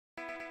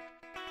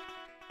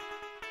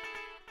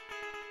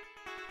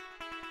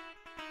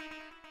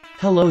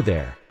Hello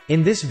there.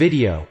 In this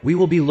video, we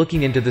will be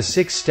looking into the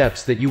 6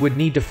 steps that you would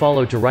need to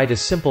follow to write a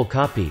simple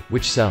copy,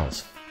 which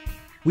sells.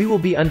 We will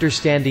be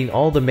understanding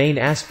all the main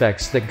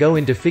aspects that go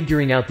into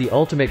figuring out the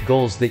ultimate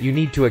goals that you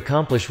need to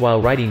accomplish while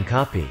writing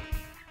copy.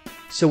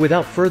 So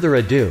without further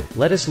ado,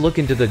 let us look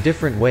into the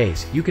different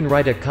ways you can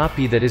write a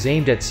copy that is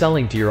aimed at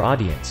selling to your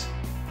audience.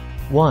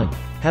 1.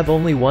 Have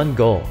only one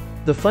goal.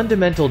 The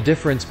fundamental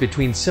difference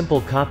between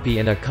simple copy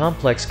and a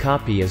complex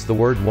copy is the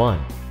word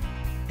one.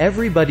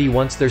 Everybody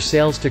wants their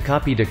sales to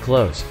copy to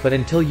close, but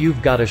until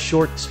you've got a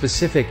short,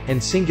 specific,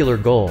 and singular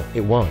goal, it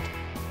won't.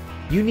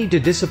 You need to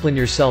discipline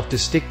yourself to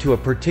stick to a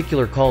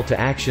particular call to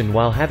action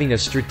while having a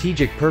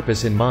strategic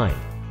purpose in mind.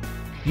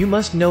 You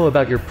must know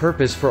about your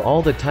purpose for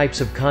all the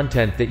types of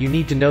content that you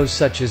need to know,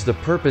 such as the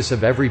purpose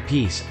of every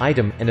piece,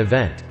 item, and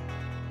event.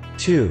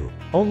 2.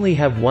 Only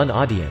have one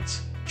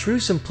audience.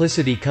 True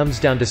simplicity comes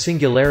down to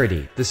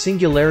singularity, the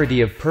singularity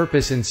of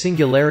purpose and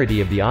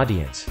singularity of the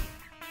audience.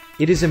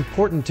 It is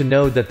important to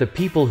know that the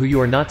people who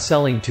you are not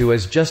selling to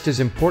is just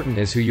as important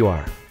as who you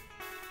are.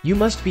 You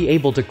must be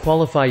able to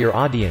qualify your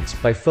audience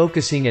by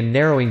focusing and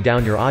narrowing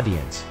down your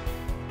audience.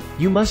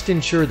 You must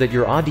ensure that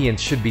your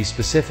audience should be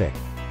specific.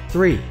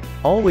 3.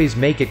 Always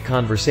make it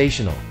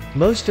conversational.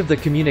 Most of the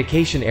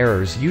communication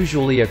errors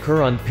usually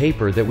occur on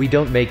paper that we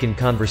don't make in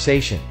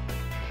conversation.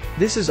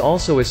 This is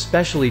also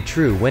especially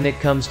true when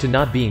it comes to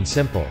not being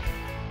simple.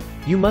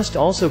 You must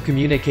also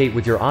communicate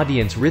with your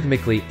audience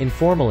rhythmically,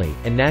 informally,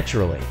 and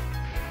naturally.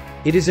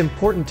 It is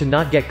important to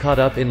not get caught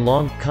up in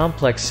long,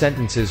 complex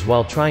sentences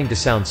while trying to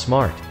sound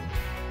smart.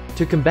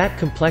 To combat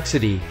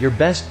complexity, your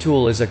best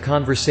tool is a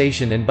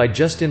conversation, and by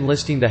just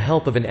enlisting the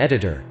help of an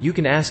editor, you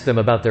can ask them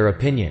about their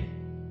opinion.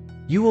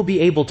 You will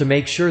be able to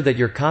make sure that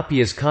your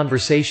copy is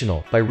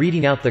conversational by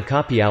reading out the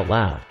copy out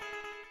loud.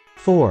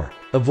 4.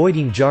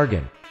 Avoiding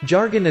jargon.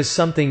 Jargon is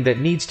something that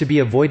needs to be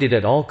avoided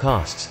at all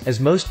costs,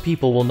 as most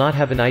people will not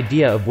have an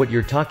idea of what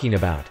you're talking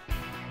about.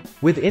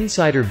 With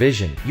insider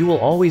vision, you will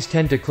always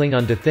tend to cling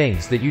on to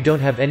things that you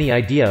don't have any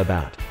idea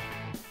about.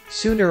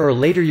 Sooner or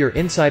later your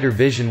insider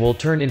vision will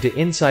turn into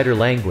insider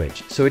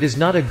language, so it is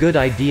not a good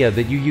idea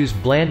that you use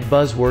bland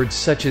buzzwords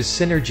such as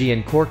synergy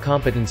and core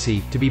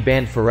competency to be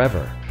banned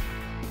forever.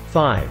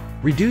 5.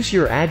 Reduce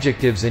your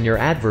adjectives and your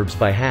adverbs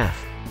by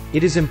half.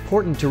 It is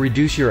important to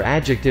reduce your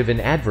adjective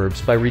and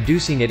adverbs by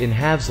reducing it in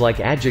halves.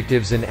 Like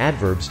adjectives and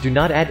adverbs do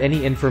not add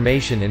any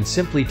information and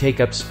simply take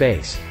up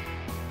space.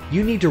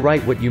 You need to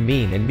write what you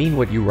mean and mean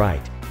what you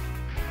write.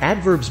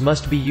 Adverbs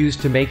must be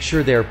used to make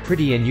sure they are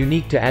pretty and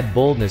unique to add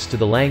boldness to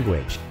the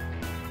language.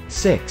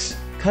 6.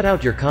 Cut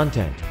out your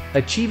content.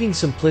 Achieving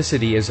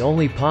simplicity is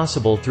only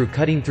possible through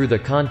cutting through the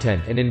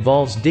content and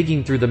involves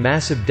digging through the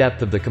massive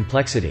depth of the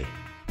complexity.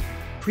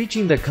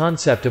 Preaching the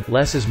concept of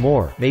less is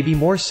more may be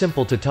more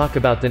simple to talk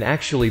about than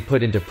actually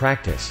put into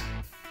practice.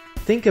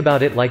 Think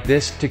about it like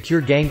this: to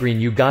cure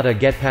gangrene you gotta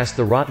get past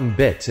the rotten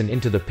bits and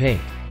into the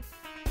pink.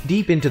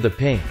 Deep into the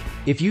pink.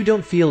 If you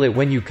don't feel it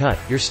when you cut,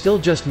 you're still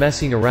just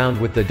messing around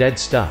with the dead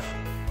stuff.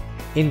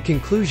 In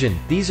conclusion,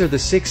 these are the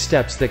 6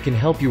 steps that can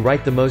help you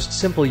write the most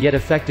simple yet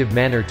effective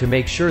manner to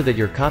make sure that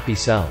your copy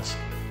sells.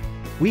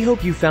 We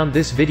hope you found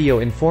this video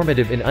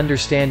informative in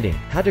understanding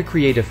how to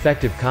create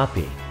effective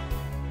copy.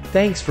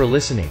 Thanks for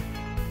listening.